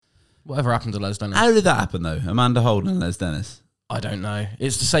Whatever happened to Les Dennis? How did that happen, though? Amanda Holden and Les Dennis? I don't know.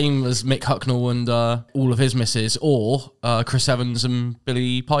 It's the same as Mick Hucknall and all of his misses, or Chris Evans and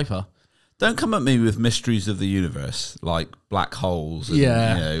Billy Piper. Don't come at me with mysteries of the universe, like black holes. And,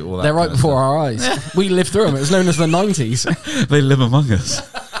 Yeah. you know, all that They're right kind of before stuff. our eyes. We lived through them. It was known as the 90s. They live among us.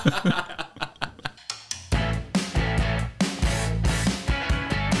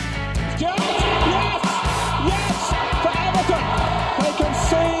 Yes, for Everton. They can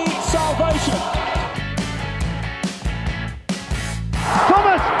see salvation.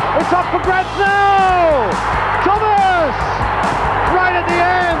 Thomas, it's up for grabs now. Thomas, right at the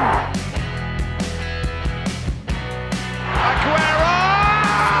end. Aguero!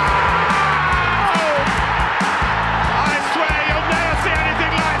 I swear you'll never see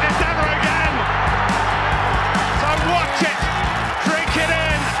anything like this ever again. So watch it, drink it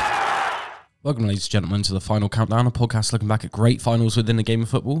in. Welcome, ladies and gentlemen, to the Final Countdown, a podcast looking back at great finals within the game of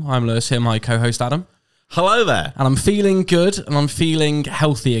football. I'm Lewis, here my co-host Adam. Hello there. And I'm feeling good and I'm feeling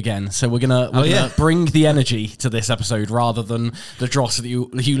healthy again. So we're gonna bring the energy to this episode rather than the dross that you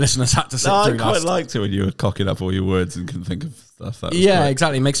listeners had to sit through. I quite liked it when you were cocking up all your words and couldn't think of stuff. That was Yeah, great.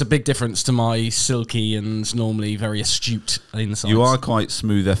 exactly. It makes a big difference to my silky and normally very astute insights. You are quite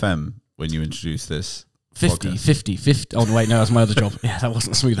smooth FM when you introduce this. 50. Oh, no, wait, no, that's my other job. Yeah, that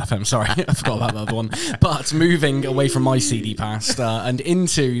wasn't Smooth FM, sorry. I forgot about the other one. But moving away from my CD past and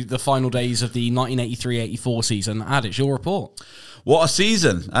into the final days of the 1983-84 season, Ad, it's your report. What a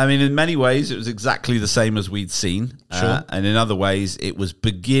season. I mean, in many ways, it was exactly the same as we'd seen. Sure. And in other ways, it was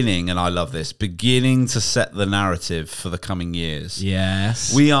beginning, and I love this, beginning to set the narrative for the coming years.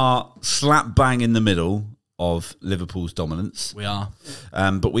 Yes. We are slap bang in the middle of Liverpool's dominance. We are.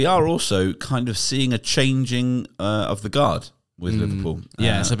 But we are also kind of seeing a changing of the guard with Liverpool.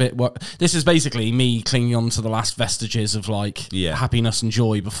 Yeah, it's a bit... This is basically me clinging on to the last vestiges of, happiness and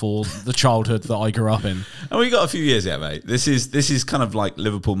joy before the childhood that I grew up in. And we got a few years yet, mate. This is kind of like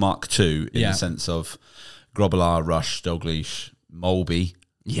Liverpool Mark II in the sense of Grobbelaar, Rush, Dalglish, Molby.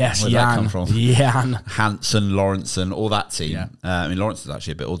 Yes, Where'd that come from? Jan. Hansen, Lawrenson, all that team. Yeah. I mean, Lawrence is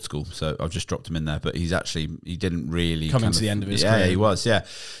actually a bit old school, so I've just dropped him in there. But he didn't really Coming to the end of his career. career. Yeah, he was. Yeah,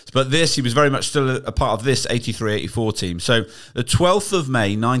 but he was very much still a part of this 83-84 team. So the 12th of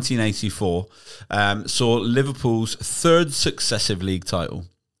May, 1984, saw Liverpool's third successive league title,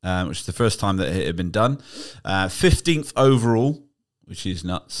 which is the first time that it had been done. 15th overall, which is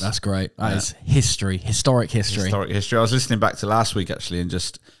nuts. That's great. That is historic history. Historic history. I was listening back to last week, actually, and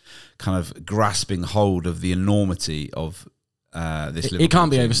just kind of grasping hold of the enormity of this Liverpool It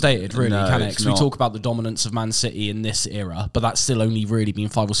can't be team. overstated, really, No, can it? it's Because we not. talk about the dominance of Man City in this era, but that's still only really been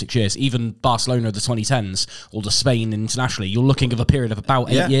 5 or 6 years. Even Barcelona of the 2010s, or the Spain internationally, you're looking at a period of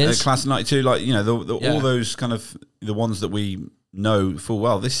about 8 years. Class of 92, like, you know, Yeah. all those kind of the ones that we know full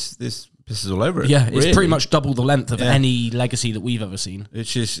well. This pisses all over it. Yeah, it's really. pretty much double the length of Yeah. any legacy that we've ever seen.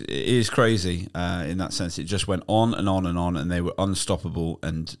 It is crazy in that sense. It just went on and on and on, and they were unstoppable,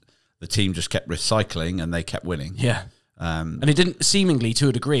 and the team just kept recycling, and they kept winning. Yeah. And it didn't, seemingly to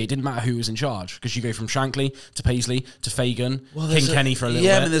a degree, it didn't matter who was in charge, because you go from Shankly to Paisley to Fagan, King Kenny for a little bit.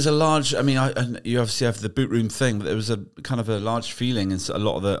 Yeah, but there's a large, I mean, you obviously have the boot room thing, but there was a kind of a large feeling in a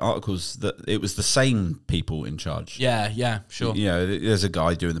lot of the articles that it was the same people in charge. Yeah, sure. You know, there's a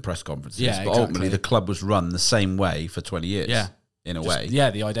guy doing the press conferences, Yeah, but exactly. ultimately the club was run the same way for 20 years. Yeah. In a Just- way.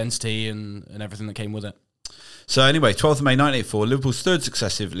 Yeah, the identity and everything that came with it. So anyway, 12th of May 1984, Liverpool's third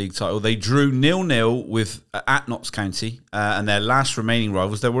successive league title. They drew 0-0 with at Notts County, and their last remaining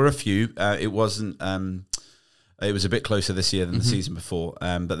rivals. There were a few. It wasn't. It was a bit closer this year than the season before.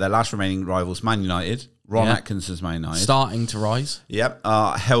 But their last remaining rivals, Man United, Ron Atkinson's Man United, Starting to rise. Yep,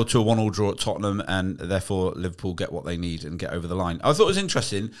 held to a 1-1 draw at Tottenham, and therefore Liverpool get what they need and get over the line. I thought it was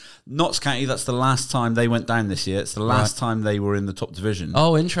interesting. Notts County, that's the last time they went down this year. It's the last time they were in the top division.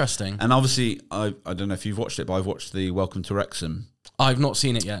 Oh, interesting. And obviously, I don't know if you've watched it, but I've watched the Welcome to Wrexham, I've not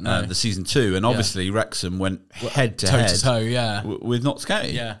seen it yet, no. the season 2, and obviously Wrexham went head to head Toe-to-toe, yeah. with Notts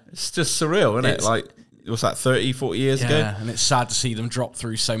County. Yeah. It's just surreal, isn't it? Like, what's that, 30, 40 years ago? Yeah, and it's sad to see them drop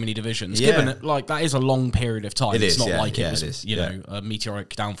through so many divisions. Yeah. Given it, like, that is a long period of time. It It's is, not yeah, like yeah, it was, it is, you yeah. know, a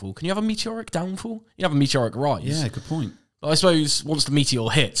meteoric downfall. Can you have a meteoric downfall? You have a meteoric rise. Yeah, good point. But I suppose once the meteor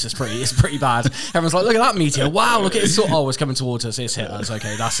hits, it's pretty bad. Everyone's like, look at that meteor. Wow, look at it. Oh, it's coming towards us. It's hit us.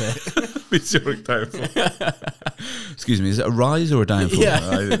 Okay, that's it. Meteoric downfall. Excuse me, is it a rise or a downfall? Yeah.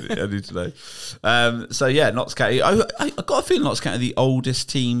 I need to know. So yeah, Notts County. I got a feeling Notts County are the oldest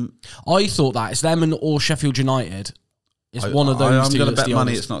team. I thought that. It's them and or Sheffield United. It's one of those I'm two. going to that's bet the money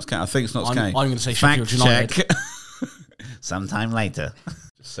oldest. it's Notts County. I think it's Notts I'm County. going to say Fact Sheffield United. check. Sometime later.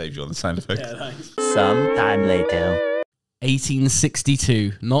 Just saved you on the sound effect. Sometime later.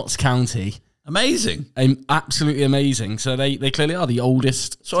 1862, Notts County. Amazing. Absolutely amazing. So they clearly are the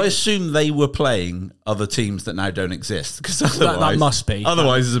oldest. So I assume they were playing other teams that now don't exist, because otherwise that must be.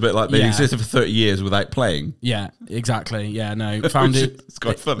 Otherwise, it's a bit like they Yeah. existed for 30 years without playing. Yeah, exactly. Yeah, no. Founded. It's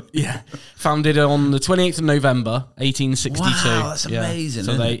quite funny. Yeah, founded on the 28th of November, 1862. Wow, that's Yeah. amazing,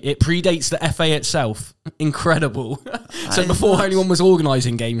 So isn't it predates the FA itself. Incredible. So before anyone was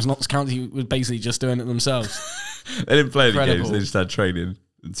organising games, Notts County was basically just doing it themselves. They didn't play any Incredible. games. They just had training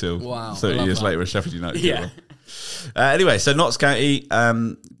until Wow, I 30 love years that. later when Sheffield United Yeah. did well. Anyway, so Notts County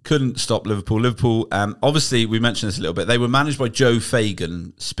couldn't stop Liverpool. Liverpool, obviously, we mentioned this a little bit. They were managed by Joe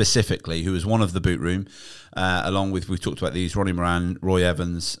Fagan specifically, who was one of the boot room, along with, we've talked about these, Ronnie Moran, Roy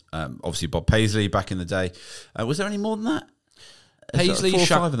Evans, obviously Bob Paisley back in the day. Was there any more than that? Paisley, Four or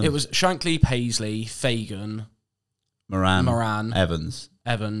five of them? it was Shankly, Paisley, Fagan, Moran. Evans.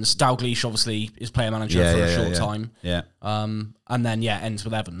 Dalglish obviously is player manager for a short time. Yeah. And then, ends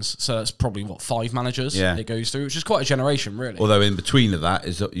with Evans. So that's probably, 5 managers it goes through, which is quite a generation, really. Although in between of that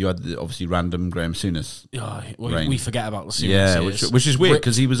is you had obviously random Graham Souness. We forget about the Souness. Yeah, which is weird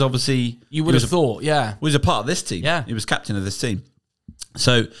because he was obviously... You would have thought, yeah. He was a part of this team. Yeah. He was captain of this team.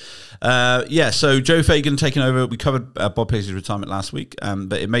 So, so Joe Fagan taking over. We covered Bob Paisley's retirement last week,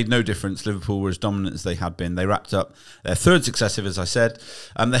 but it made no difference. Liverpool were as dominant as they had been. They wrapped up their third successive, as I said.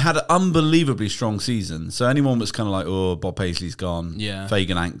 They had an unbelievably strong season. So anyone was kind of like, oh, Bob Paisley's gone. Yeah.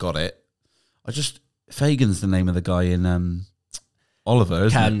 Fagan ain't got it. Fagan's the name of the guy in Oliver,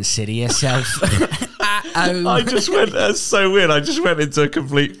 isn't it? Consider yourself. I just went, that's so weird. I just went into a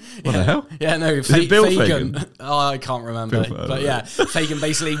complete, what the hell? Yeah, no, it Bill Fagan? Oh, I can't remember. Bill- But yeah, Fagan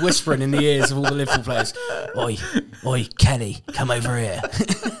basically whispering in the ears of all the Liverpool players, Oi, Kenny, come over here.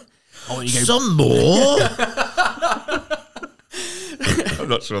 I want you to go. Some more? I'm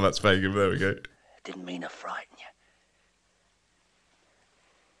not sure that's Fagan, but there we go. Didn't mean to frighten you.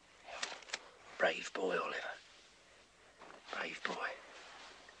 Brave boy, Oliver. Brave boy.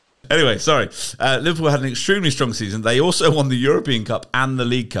 Anyway, sorry. Liverpool had an extremely strong season. They also won the European Cup and the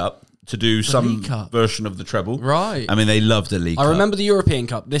League Cup to do some League Cup. version of the treble. Right. I mean, they loved the League Cup. I remember the European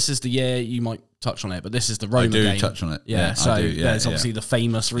Cup. This is the year, you might touch on it, but this is the Roma do game. touch on it. Yeah, Yeah, so I do. Yeah, there's obviously the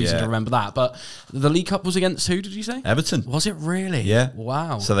famous reason Yeah. to remember that. But the League Cup was against who, did you say? Everton. Was it really? Yeah.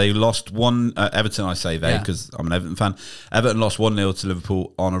 Wow. So they lost one, Everton, I say they, Yeah. because I'm an Everton fan. Everton lost 1-0 to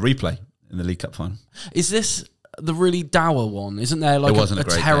Liverpool on a replay in the League Cup final. Is this the really dour one? Isn't there like It wasn't a a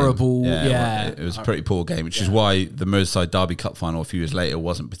great terrible... game. Yeah. It was a pretty poor game, which is why the Merseyside Derby Cup final a few years later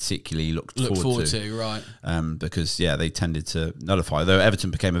wasn't particularly looked forward to. Right. Because, they tended to nullify. Though Everton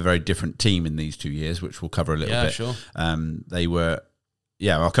became a very different team in these 2 years, which we'll cover a little bit. Sure. They were...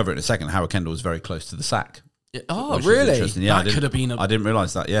 I'll cover it in a second. Howard Kendall was very close to the sack. Oh, which was really? interesting. Yeah, That could have been I didn't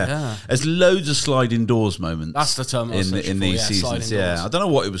realise that, yeah. Yeah. There's loads of sliding doors moments. That's the term I was searching in for, these yeah, seasons. sliding Yeah, doors. I don't know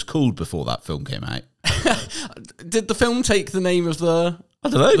what it was called before that film came out. Did the film take the name of the I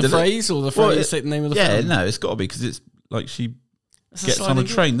don't know. the phrase, or the phrase take the name of the film? no, it's got to be because it's like she It's gets on a sliding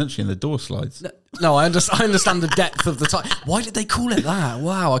train, doesn't she, and the door slides. No, I understand the depth of the time. Why did they call it that?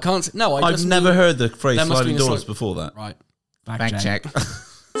 Wow, I can't. No, I've never heard the phrase There must sliding be a doors sli- before that. Right. Fact check.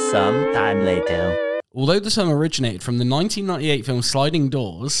 Sometime later. Although the term originated from the 1998 film Sliding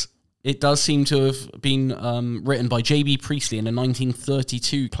Doors, it does seem to have been written by J.B. Priestley in a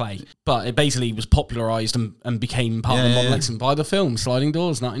 1932 play. But it basically was popularised and became part of the modern lexicon by the film Sliding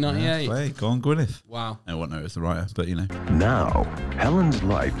Doors, 1998. Play. Go on, Gwyneth. Wow. I won't know it's the writer, but you know. Now, Helen's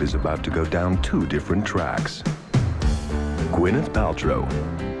life is about to go down 2 different tracks. Gwyneth Paltrow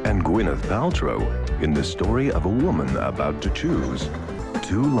and Gwyneth Paltrow in the story of a woman about to choose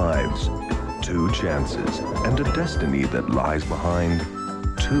 2 lives, 2 chances, and a destiny that lies behind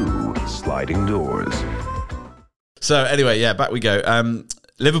 2 sliding doors. So anyway, back we go.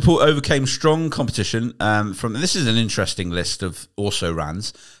 Liverpool overcame strong competition from. This is an interesting list of also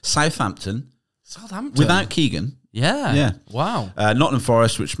rans. Southampton without Keegan. Yeah. Wow. Nottingham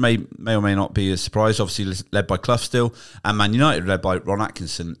Forest, which may or may not be a surprise, obviously led by Clough still, and Man United led by Ron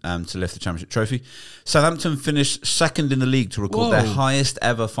Atkinson to lift the Championship trophy. Southampton finished second in the league to record their highest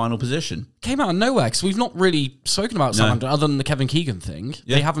ever final position. Came out of nowhere because we've not really spoken about Southampton other than the Kevin Keegan thing.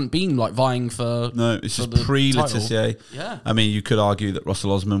 Yeah. They haven't been like vying for. No, it's for just the pre-Letitia. title. Yeah. I mean, you could argue that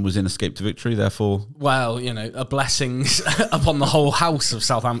Russell Osman was in Escape to Victory, therefore. Well, a blessing upon the whole house of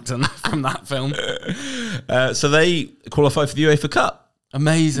Southampton from that film. So they qualified for the UEFA Cup.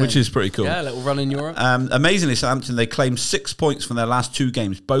 Amazing. Which is pretty cool. Yeah, a little run in Europe. Amazingly, Southampton, they claimed 6 points from their last 2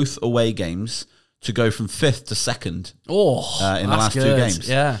 games, both away games, to go from 5th to 2nd in the last good. 2 games.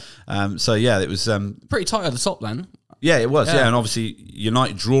 Yeah. It was... Pretty tight at the top then. Yeah, it was. Yeah, and obviously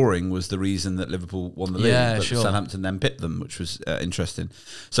United drawing was the reason that Liverpool won the league. Yeah, but sure. Southampton then pipped them, which was interesting.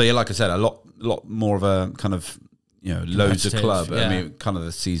 So yeah, like I said, a lot more of a kind of loads of Competitive, club. yeah. I mean, kind of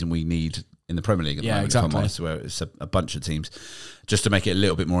the season we need in the Premier League at the Yeah, moment. If I'm exactly. honest, where it's a bunch of teams, just to make it a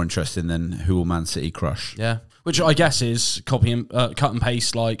little bit more interesting than who will Man City crush. Yeah, which I guess is copy and cut and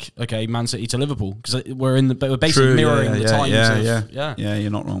paste, like Man City to Liverpool, because we're basically mirroring the times. Yeah,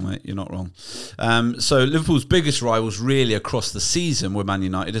 you're not wrong, mate. You're not wrong. So Liverpool's biggest rivals really across the season were Man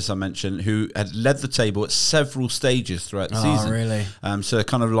United, as I mentioned, who had led the table at several stages throughout the season. Really? So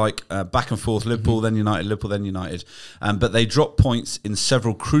kind of like back and forth, Liverpool, then United, Liverpool, then United. But they dropped points in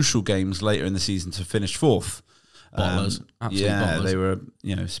several crucial games later in the season to finish fourth. Bottlers. Absolute bottlers.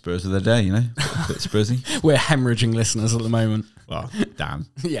 They were, Spurs of the day, a bit Spursy. We're hemorrhaging listeners at the moment. Well, damn.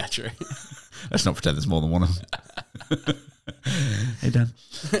 Yeah, true. Let's not pretend there's more than one of them. Hey,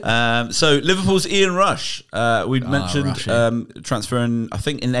 Dan. So Liverpool's Ian Rush. We'd mentioned transferring, I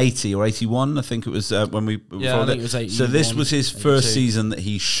think, in 80 or 81. I think it was when we I think it was 81, So this was his first 82. season that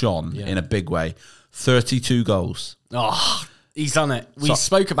he shone in a big way. 32 goals. Oh, he's done it. We So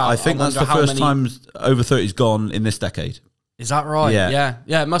spoke about. I think that's the first time over 30's gone in this decade. Is that right? Yeah.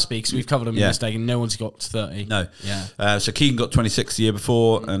 Yeah. It must be, because we've covered him in this day, and no one's got 30. No. Yeah. So Keegan got 26 the year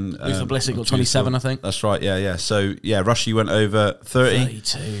before, and Luther Blissett got 27, I think. That's right. Yeah. So Rushy went over 30.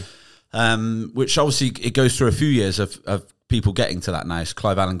 32. Which obviously it goes through a few years of people getting to that now. So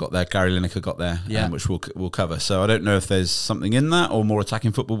Clive Allen got there, Gary Lineker got there, which we'll cover. So I don't know if there's something in that, or more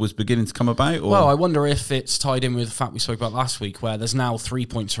attacking football was beginning to come about. Or Well, I wonder if it's tied in with the fact we spoke about last week, where there's now 3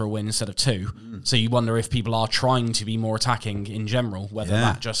 points for a win instead of 2. So you wonder if people are trying to be more attacking in general. Whether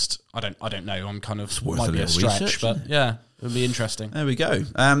that just I don't know. I'm kind of worth might a be a little stretch, research, but it would be interesting. there we go.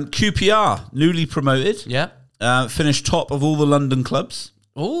 QPR, newly promoted, Yeah. finished top of all the London clubs.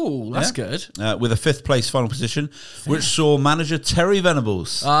 Oh, that's good. With a 5th place final position, which saw manager Terry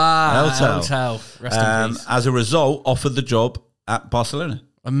Venables, Eltel. Rest in peace. as a result, offered the job at Barcelona.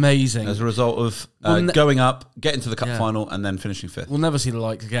 Amazing. As a result of going up, getting to the cup final, and then finishing 5th. We'll never see the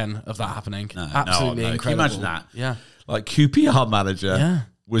like again of that happening. Absolutely no. incredible. Can you imagine that? Yeah. Like QPR manager Yeah.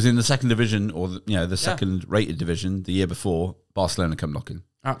 was in the 2nd division, or the second rated division the year before. Barcelona come knocking.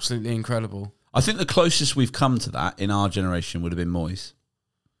 Absolutely incredible. I think the closest we've come to that in our generation would have been Moyes.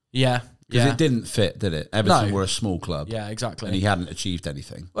 Yeah. Because it didn't fit, did it? Everton were a small club. Yeah, exactly. And he hadn't achieved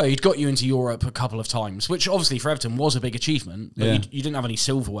anything. Well, he'd got you into Europe a couple of times, which obviously for Everton was a big achievement. But you didn't have any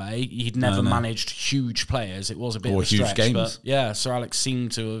silverware. He'd never managed huge players. It was a bit of a huge stretch. games. But yeah, Sir Alex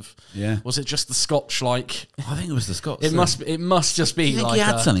seemed to have. Yeah. Was it just the Scotch? Like I think it was the Scots. it must just be You think like he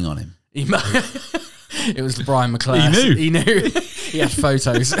had something on him? It was Brian McClure. He knew. He had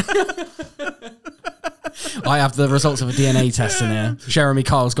photos. I have the results of a DNA test in here. Jeremy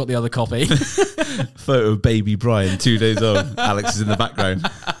Kyle's got the other copy. Photo of baby Brian, 2 days old. Alex is in the background.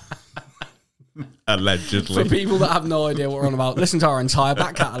 Allegedly. For people that have no idea what we're on about, listen to our entire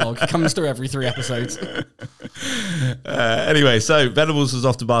back catalogue. It comes through every 3 episodes. Anyway, so Venables was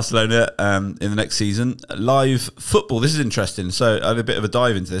off to Barcelona in the next season. Live football. This is interesting. So I had a bit of a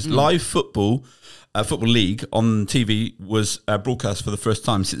dive into this. Live football, Football League on TV was broadcast for the first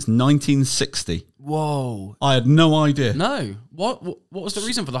time since 1960. Whoa. I had no idea. No. What was the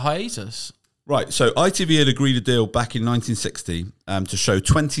reason for the hiatus? Right, so ITV had agreed a deal back in 1960 to show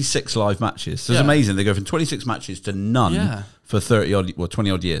 26 live matches. So it's Yeah. amazing. They go from 26 matches to none for 20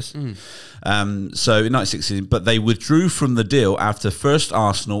 odd years. So in 1960, but they withdrew from the deal after first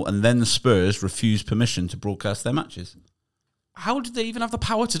Arsenal and then Spurs refused permission to broadcast their matches. How did they even have the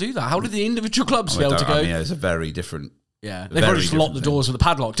power to do that? How did the individual clubs be able to go? I mean, it's a very different... Yeah, they probably just locked the doors with a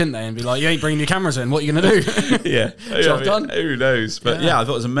padlock, didn't they? And be like, you ain't bringing your cameras in. What are you going to do? Yeah. Job done. Who knows? But yeah, I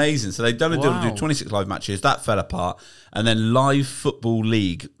thought it was amazing. So they'd done a deal to do 26 live matches. That fell apart. And then Live Football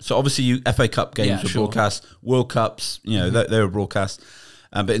League. So obviously FA Cup games were broadcast. World Cups, they were broadcast.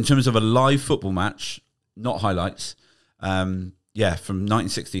 But in terms of a live football match, not highlights, from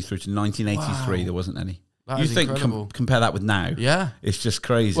 1960 through to 1983, there wasn't any. You think compare that with now? Yeah, it's just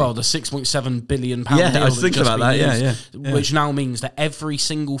crazy. Well, the £6.7 billion yeah, deal I was thinking about that. Yeah, which now means that every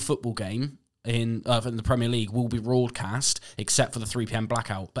single football game in the Premier League will be broadcast, except for the 3 p.m.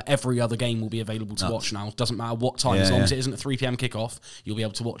 blackout. But every other game will be available to watch now. Doesn't matter what time, as long as it isn't a 3 p.m. kickoff, you'll be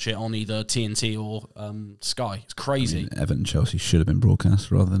able to watch it on either TNT or Sky. It's crazy. I mean, Everton Chelsea should have been broadcast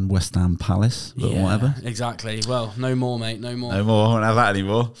rather than West Ham Palace or whatever. Exactly. Well, no more, mate. No more. No more. I won't have that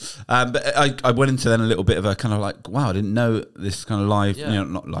anymore. But I went into then a little bit of a kind of like, wow, I didn't know this kind of live,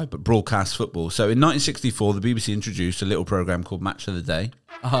 not live, but broadcast football. So in 1964, the BBC introduced a little programme called Match of the Day.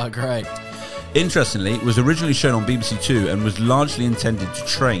 Oh, great. Interestingly, it was originally shown on BBC Two and was largely intended to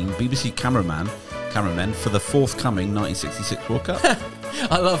train BBC cameraman cameramen for the forthcoming 1966 World Cup.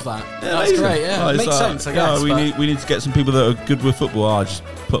 I love that. Yeah, That's amazing. great. Yeah, It's makes like, sense. I guess. we need to get some people that are good with football. I'll just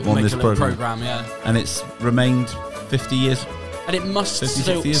put them on make this a little program. Yeah. And it's remained 50 years. And it must 50,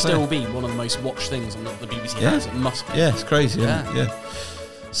 still 60 years still later. be one of the most watched things on the BBC Yeah. has. It must be. Yeah, it's crazy. Yeah.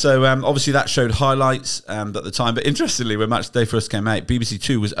 So obviously that showed highlights at the time. But interestingly, when Match Day first came out, BBC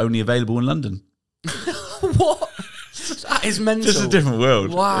Two was only available in London. What? That is mental. Just a different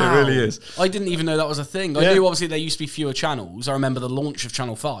world. Wow. It really is. I didn't even know that was a thing. I Yeah. knew obviously there used to be fewer channels. I remember the launch of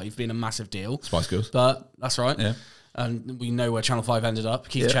Channel 5 being a massive deal. Spice Girls. But that's right. Yeah. And we know where Channel 5 ended up.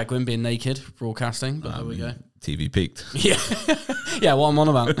 Keith Yeah. Chegwin being naked, broadcasting. But there we go. TV peaked. Yeah. Yeah, what I'm on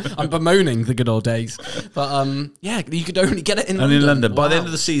about. I'm bemoaning the good old days. But yeah, you could only get it in Only London. in London. By the Wow. end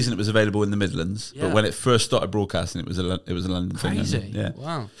of the season, it was available in the Midlands. Yeah. But when it first started broadcasting, it was a London thing. Crazy. Yeah.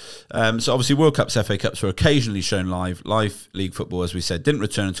 Wow. So obviously World Cups, FA Cups were occasionally shown live. Live league football, as we said, didn't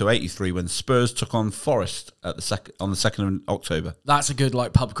return until '83 when Spurs took on Forest on the 2nd of October. That's a good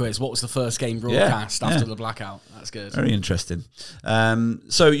pub quiz. What was the first game broadcast after yeah. the blackout? That's good. Very interesting.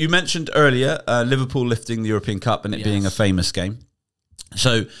 So you mentioned earlier Liverpool lifting the European Cup and it being a famous game.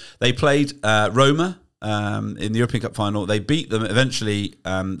 So they played Roma in the European Cup final. They beat them eventually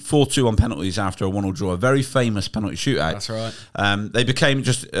 4-2 on penalties after a 1-1 draw. A very famous penalty shootout. That's right. They became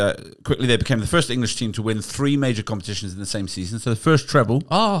they became the first English team to win 3 major competitions in the same season. So the first treble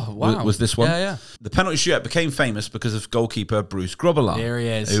was this one. Yeah. The penalty shootout became famous because of goalkeeper Bruce Grobbelaar. There he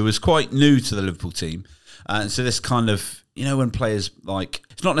is. Who was quite new to the Liverpool team. And so this kind of, when players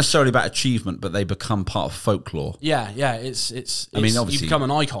it's not necessarily about achievement, but they become part of folklore. Yeah. It's obviously- you become an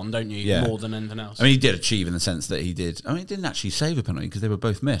icon, don't you? Yeah. More than anything else. I mean, he did achieve in the sense that he didn't actually save a penalty because they were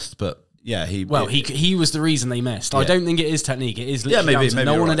both missed, but yeah, he was the reason they missed. I Yeah. don't think it is technique. It is literally maybe down to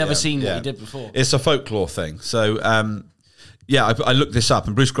no you're one right, had ever yeah, seen yeah. what he did before. It's a folklore thing. So, I looked this up,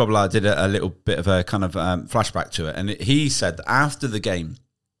 and Bruce Grobbelaar did a little bit of a kind of flashback to it, and he said that after the game,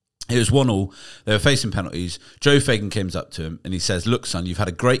 it was 1-1. They were facing penalties. Joe Fagan came up to him and he says, "Look, son, you've had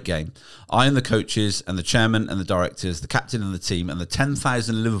a great game. I and the coaches and the chairman and the directors, the captain and the team and the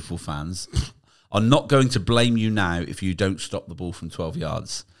 10,000 Liverpool fans are not going to blame you now if you don't stop the ball from 12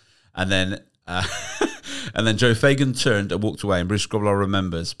 yards." And then and then Joe Fagan turned and walked away, and Bruce Grobbelaar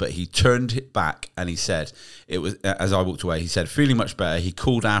remembers, but he turned it back and he said, it was as I walked away, he said, feeling much better, he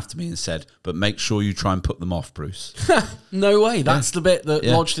called after me and said, "But make sure you try and put them off, Bruce." No way. That's the bit that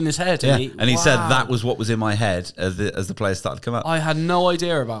Yeah. lodged in his head. Yeah. And he said Wow. that was what was in my head as the players started to come up. I had no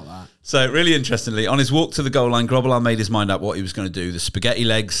idea about that. So really interestingly, on his walk to the goal line, Grobbelaar made his mind up what he was going to do. The spaghetti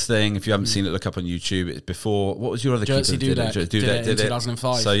legs thing, if you haven't seen it, look up on YouTube. It's before, what was your other Jerzy keeper? Dudek did it in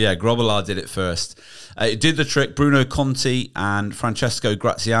 2005. So yeah, Grobbelaar did it first. It did the trick. Bruno Conti and Francesco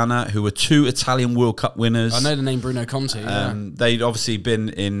Graziana, who were 2 Italian World Cup winners. I know the name Bruno Conti. Yeah. They'd obviously been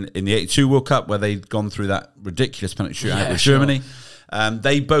in the '82 World Cup where they'd gone through that ridiculous penalty shootout Yeah, with sure. Germany.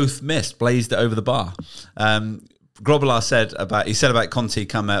 They both missed, blazed it over the bar. Grobbelaar said about Conti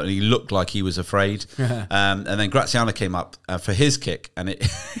come out and he looked like he was afraid. And then Graziano came up for his kick, and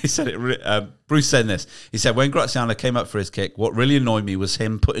he said Bruce said this. He said, when Graziano came up for his kick, what really annoyed me was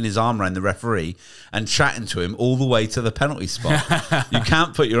him putting his arm around the referee and chatting to him all the way to the penalty spot. You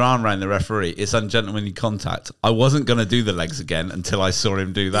can't put your arm around the referee. It's ungentlemanly contact. I wasn't going to do the legs again until I saw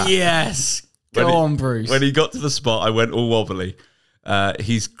him do that. Yes. When Go he- on, Bruce. When he got to the spot, I went all wobbly.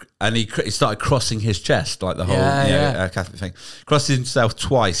 He started crossing his chest like the whole Catholic thing. Crossed himself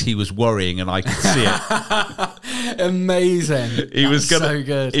twice. He was worrying, and I could see it. Amazing. He was That's gonna so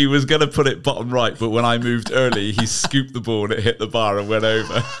good. He was gonna put it bottom right, but when I moved early, he scooped the ball and it hit the bar and went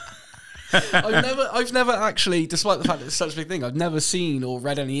over. I've never actually, despite the fact that it's such a big thing, I've never seen or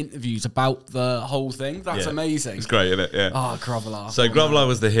read any interviews about the whole thing. That's Yeah. amazing. It's great, isn't it? Yeah. Oh, Grobbelaar. So Grobbelaar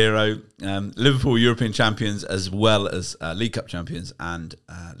was the hero. Liverpool European champions as well as League Cup champions and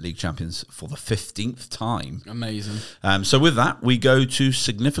League champions for the 15th time. Amazing. So with that, we go to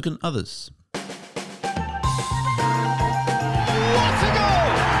significant others. What a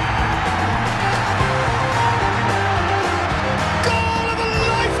goal! Goal of a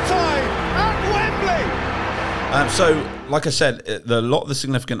lifetime at Wembley! So, like I said, a lot of the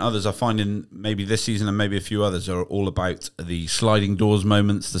significant others I find in maybe this season and maybe a few others are all about the sliding doors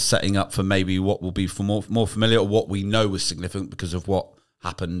moments, the setting up for maybe what will be for more familiar or what we know was significant because of what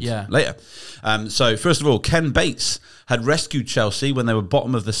happened later. So, first of all, Ken Bates had rescued Chelsea when they were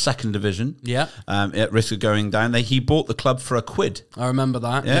bottom of the 2nd division. Yeah. At risk of going down. He bought the club for £1. I remember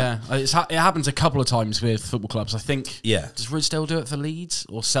that. Yeah. Yeah. It happens a couple of times with football clubs. I think. Yeah. Does Ridsdale do it for Leeds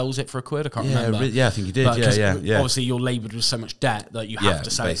or sells it for £1? I can't Yeah, remember. I think he did. But 'cause Yeah. Obviously, you're laboured with so much debt that you have to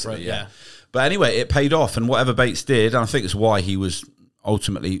sell it for it. basically, But anyway, it paid off, and whatever Bates did, and I think it's why he was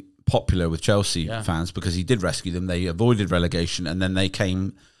ultimately popular with Chelsea fans because he did rescue them. They avoided relegation, and then they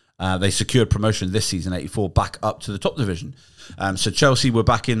came. They secured promotion this season, 84, back up to the top division. So Chelsea were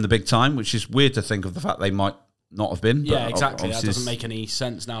back in the big time, which is weird to think of the fact they might not have been. Yeah, exactly. That obviously doesn't make any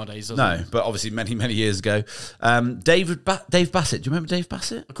sense nowadays, does it? No, but obviously many years ago. Dave Bassett. Do you remember Dave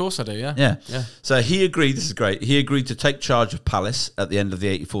Bassett? Of course I do, yeah. Yeah. So he agreed, this is great, he agreed to take charge of Palace at the end of the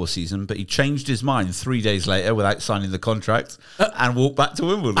 84 season, but he changed his mind 3 days later without signing the contract and walked back to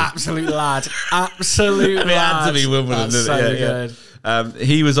Wimbledon. Absolute lad. Absolute lad. It had to be Wimbledon, That's didn't it? so good.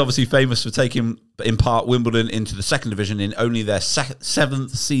 He was obviously famous for taking, in part, Wimbledon into the second division in only their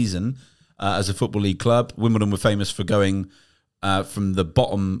seventh season as a Football League club. Wimbledon were famous for going from the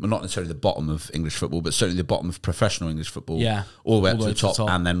bottom, well, not necessarily the bottom of English football, but certainly the bottom of professional English football, all the way up to the top,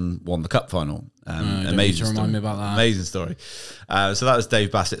 and then won the cup final. Amazing story. Remind me about that. Amazing story. So that was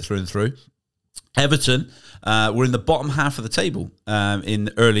Dave Bassett through and through. Everton were in the bottom half of the table in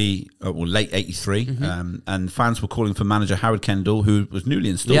late 83, and fans were calling for manager Howard Kendall, who was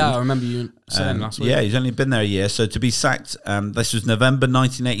newly installed. Yeah, I remember you saying last week. Yeah, he's only been there a year, so to be sacked. This was November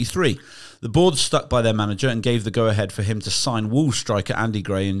 1983. The board stuck by their manager and gave the go-ahead for him to sign Wolves striker Andy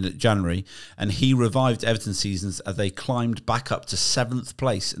Gray in January, and he revived Everton seasons as they climbed back up to 7th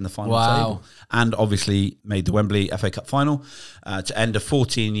place in the final table, and obviously made the Wembley FA Cup final to end a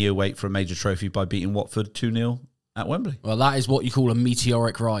 14-year wait for a major trophy by beating Watford 2-0 at Wembley. Well, that is what you call a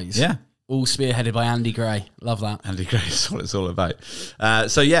meteoric rise. Yeah. All spearheaded by Andy Gray. Love that. Andy Gray is what it's all about.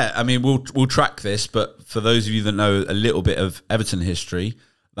 So yeah, I mean, we'll track this, but for those of you that know a little bit of Everton history,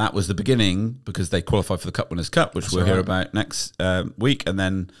 that was the beginning because they qualified for the Cup Winners' Cup, which we'll hear about next week, and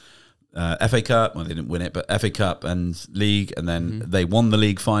then FA Cup. Well, they didn't win it, but FA Cup and League, and then they won the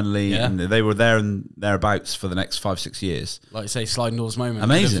league finally, and they were there and thereabouts for the next 5-6 years. Like you say, sliding doors moment.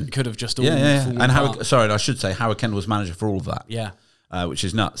 Amazing. Could have just all And I should say Howard Kendall was manager for all of that. Yeah. Which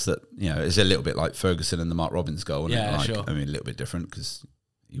is nuts. That it's a little bit like Ferguson and the Mark Robbins goal. Sure. I mean, a little bit different because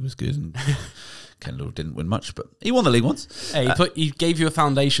he was good and Kendall didn't win much, but he won the league once. Hey, he gave you a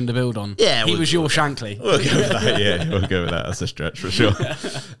foundation to build on. Yeah, he was your Shankly. We'll go with that. Yeah, we'll go with that. That's a stretch for sure.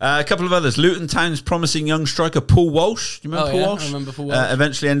 A couple of others. Luton Town's promising young striker Paul Walsh. Do you remember Paul Walsh? I remember Paul Walsh.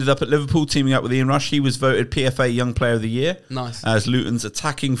 Eventually ended up at Liverpool, teaming up with Ian Rush. He was voted PFA Young Player of the Year. Nice. As Luton's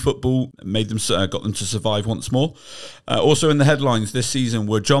attacking football got them to survive once more. Also in the headlines this season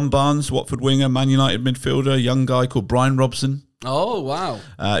were John Barnes, Watford winger, Man United midfielder, a young guy called Brian Robson. Oh, wow.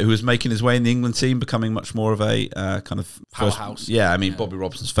 Who was making his way in the England team, becoming much more of a kind of powerhouse. Bobby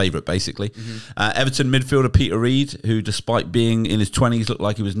Robson's favourite, basically. Everton midfielder Peter Reid, who despite being in his 20s looked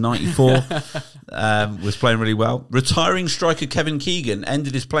like he was 94, was playing really well. Retiring striker Kevin Keegan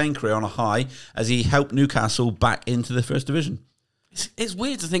ended his playing career on a high as he helped Newcastle back into the first division. It's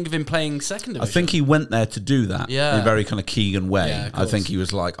weird to think of him playing second division. I think he went there to do that in a very kind of Keegan way. Yeah, I think he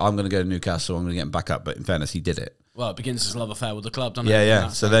was like, I'm going to go to Newcastle, I'm going to get him back up. But in fairness, he did it. Well, it begins his love affair with the club, doesn't it? Yeah.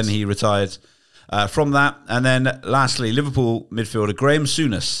 So then he retired from that. And then lastly, Liverpool midfielder Graham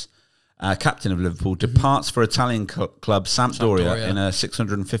Souness, captain of Liverpool, departs for Italian club Sampdoria in a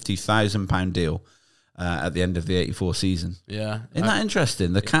 £650,000 deal at the end of the 84 season. Yeah. Isn't that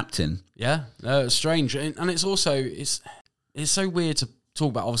interesting? The captain. Yeah. No, it's strange. And it's also, it's so weird to talk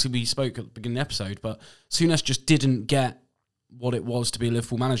about. Obviously, we spoke at the beginning of the episode, but Souness just didn't get what it was to be a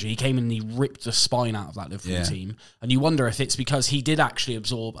Liverpool manager. He came in and he ripped the spine out of that Liverpool team. And you wonder if it's because he did actually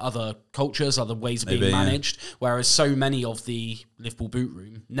absorb other cultures, other ways of being managed, whereas so many of the Liverpool boot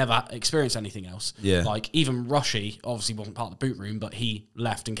room never experienced anything else. Yeah. Like, even Rushy obviously wasn't part of the boot room, but he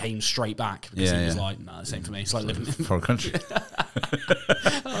left and came straight back because he was like, nah, same for me. It's like living in foreign country.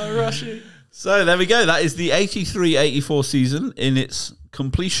 Oh, Rushy. So there we go. That is the 83-84 season in its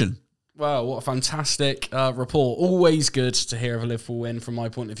completion. Wow, what a fantastic report. Always good to hear of a Liverpool win from my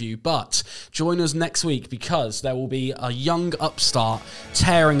point of view. But join us next week because there will be a young upstart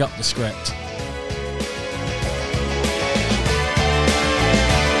tearing up the script.